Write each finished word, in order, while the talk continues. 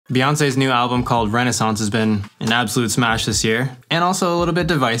Beyonce's new album called Renaissance has been an absolute smash this year, and also a little bit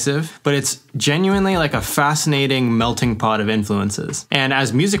divisive, but it's genuinely like a fascinating melting pot of influences. And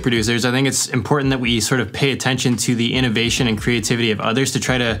as music producers, I think it's important that we sort of pay attention to the innovation and creativity of others to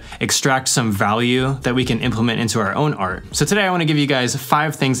try to extract some value that we can implement into our own art. So today I want to give you guys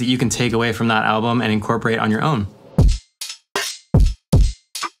 5 things that you can take away from that album and incorporate on your own.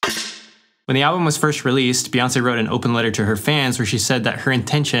 When the album was first released, Beyonce wrote an open letter to her fans where she said that her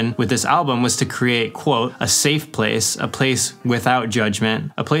intention with this album was to create, quote, a safe place, a place without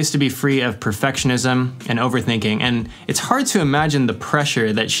judgment, a place to be free of perfectionism and overthinking. And it's hard to imagine the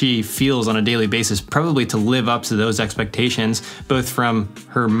pressure that she feels on a daily basis, probably to live up to those expectations, both from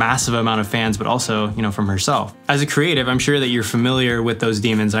her massive amount of fans, but also, from herself. As a creative, I'm sure that you're familiar with those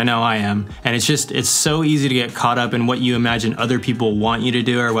demons. I know I am. And it's so easy to get caught up in what you imagine other people want you to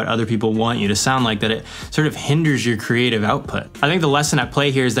do or what other people want you to sound like that it sort of hinders your creative output. I think the lesson at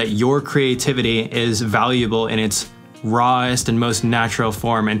play here is that your creativity is valuable in its rawest and most natural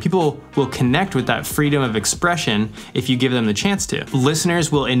form, and people will connect with that freedom of expression if you give them the chance to.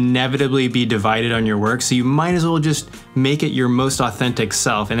 Listeners will inevitably be divided on your work, so you might as well just make it your most authentic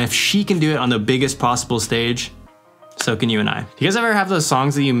self. And if she can do it on the biggest possible stage, so can you and I. Do you guys ever have those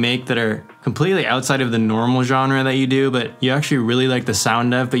songs that you make that are completely outside of the normal genre that you do, but you actually really like the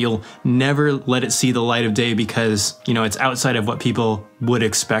sound of, but you'll never let it see the light of day because, it's outside of what people would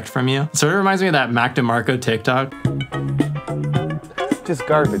expect from you? It sort of reminds me of that Mac DeMarco TikTok. Just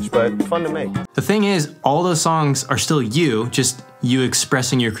garbage, but fun to make. The thing is, all those songs are still you, just you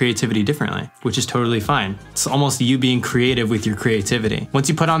expressing your creativity differently, which is totally fine. It's almost you being creative with your creativity. Once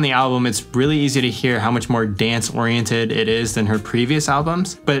you put on the album, it's really easy to hear how much more dance-oriented it is than her previous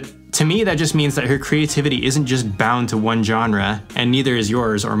albums. But to me, that just means that her creativity isn't just bound to one genre, and neither is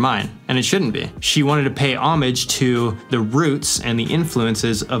yours or mine, and it shouldn't be. She wanted to pay homage to the roots and the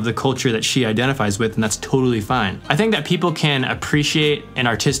influences of the culture that she identifies with, and that's totally fine. I think that people can appreciate an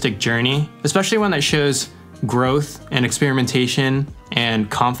artistic journey, especially one that shows growth and experimentation and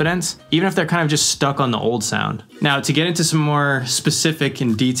confidence, even if they're kind of just stuck on the old sound. Now, to get into some more specific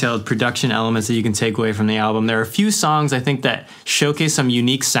and detailed production elements that you can take away from the album, there are a few songs I think that showcase some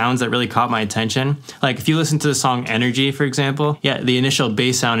unique sounds that really caught my attention. Like if you listen to the song Energy, for example, the initial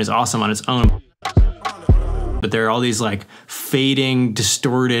bass sound is awesome on its own. But there are all these like fading,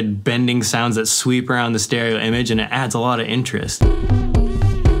 distorted, bending sounds that sweep around the stereo image, and it adds a lot of interest.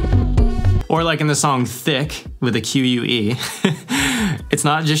 Or like in the song Thick with a Q-U-E, it's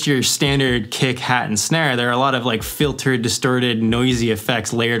not just your standard kick, hat, and snare. There are a lot of like filtered, distorted, noisy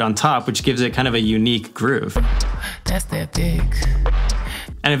effects layered on top, which gives it kind of a unique groove. That's that dick.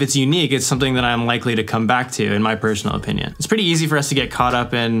 And if it's unique, it's something that I'm likely to come back to, in my personal opinion. It's pretty easy for us to get caught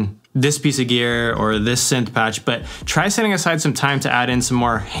up in this piece of gear or this synth patch, but try setting aside some time to add in some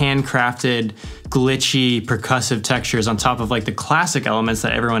more handcrafted, glitchy, percussive textures on top of like the classic elements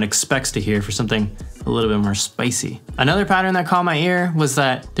that everyone expects to hear for something a little bit more spicy. Another pattern that caught my ear was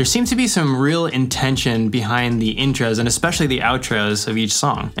that there seemed to be some real intention behind the intros and especially the outros of each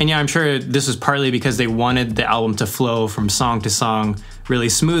song. And yeah, I'm sure this was partly because they wanted the album to flow from song to song really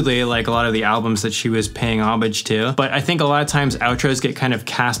smoothly, like a lot of the albums that she was paying homage to. But I think a lot of times outros get kind of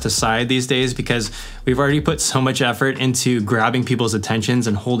cast aside these days because we've already put so much effort into grabbing people's attentions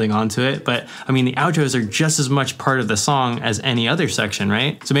and holding on to it. But I mean, the outros are just as much part of the song as any other section,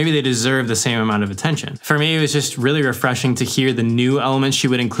 right? So maybe they deserve the same amount of attention. For me, it was just really refreshing to hear the new elements she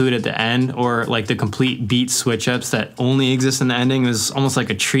would include at the end, or like the complete beat switch ups that only exist in the ending. It was almost like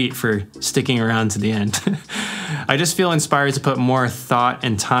a treat for sticking around to the end. I just feel inspired to put more thought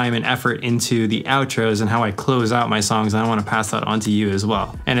and time and effort into the outros and how I close out my songs, and I want to pass that on to you as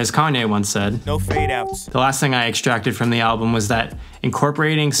well. And as Kanye once said, no fade outs. The last thing I extracted from the album was that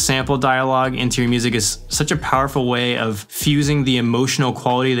incorporating sample dialogue into your music is such a powerful way of fusing the emotional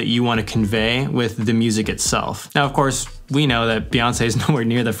quality that you want to convey with the music itself. Now, of course, we know that Beyonce is nowhere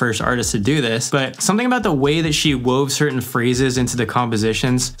near the first artist to do this, but something about the way that she wove certain phrases into the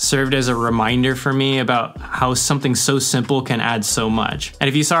compositions served as a reminder for me about how something so simple can add so much. And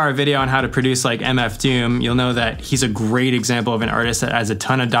if you saw our video on how to produce like MF Doom, you'll know that he's a great example of an artist that adds a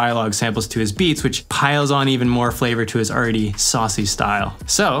ton of dialogue samples to his beats, which piles on even more flavor to his already saucy style.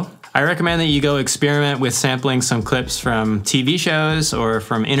 So I recommend that you go experiment with sampling some clips from TV shows or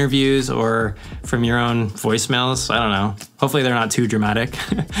from interviews or from your own voicemails. I don't know. Hopefully they're not too dramatic,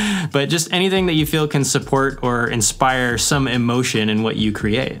 but just anything that you feel can support or inspire some emotion in what you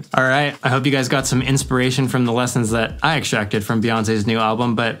create. All right, I hope you guys got some inspiration from the lessons that I extracted from Beyonce's new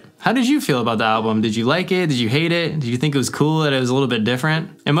album, but How did you feel about the album? Did you like it? Did you hate it? Did you think it was cool that it was a little bit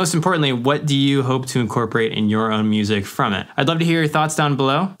different? And most importantly, what do you hope to incorporate in your own music from it? I'd love to hear your thoughts down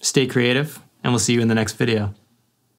below. Stay creative, and we'll see you in the next video.